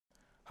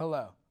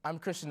Hello, I'm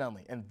Christian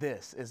Nunley, and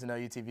this is an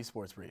OUTV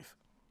Sports Brief.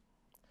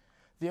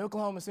 The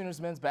Oklahoma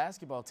Sooners men's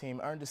basketball team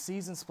earned a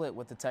season split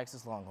with the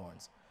Texas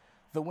Longhorns.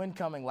 The win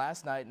coming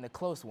last night in a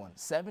close one,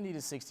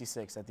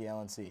 70-66 at the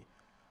LNC.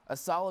 A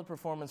solid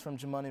performance from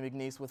Jamoni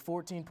McNeese with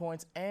 14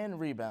 points and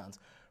rebounds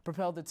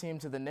propelled the team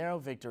to the narrow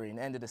victory and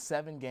ended a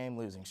 7-game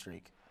losing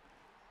streak.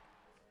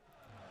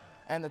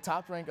 And the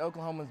top-ranked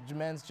Oklahoma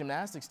men's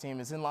gymnastics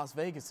team is in Las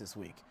Vegas this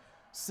week.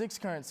 6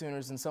 current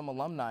Sooners and some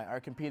alumni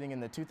are competing in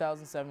the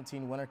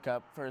 2017 Winter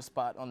Cup for a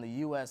spot on the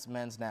U.S.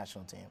 men's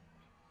national team.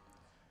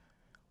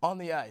 On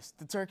the ice,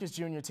 the Turkish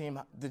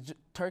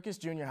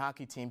junior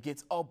hockey team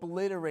gets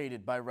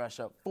obliterated by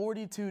Russia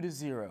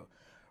 42-0.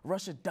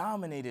 Russia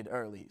dominated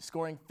early,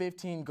 scoring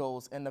 15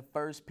 goals in the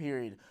first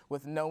period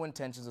with no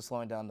intentions of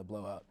slowing down the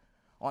blowout.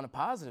 On a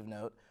positive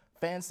note,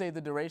 fans stayed the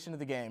duration of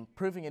the game,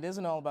 proving it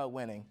isn't all about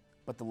winning,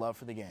 but the love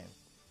for the game.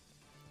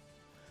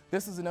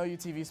 This is an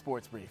OUTV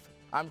Sports Brief.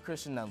 I'm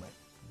Christian Nunley.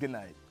 Good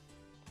night.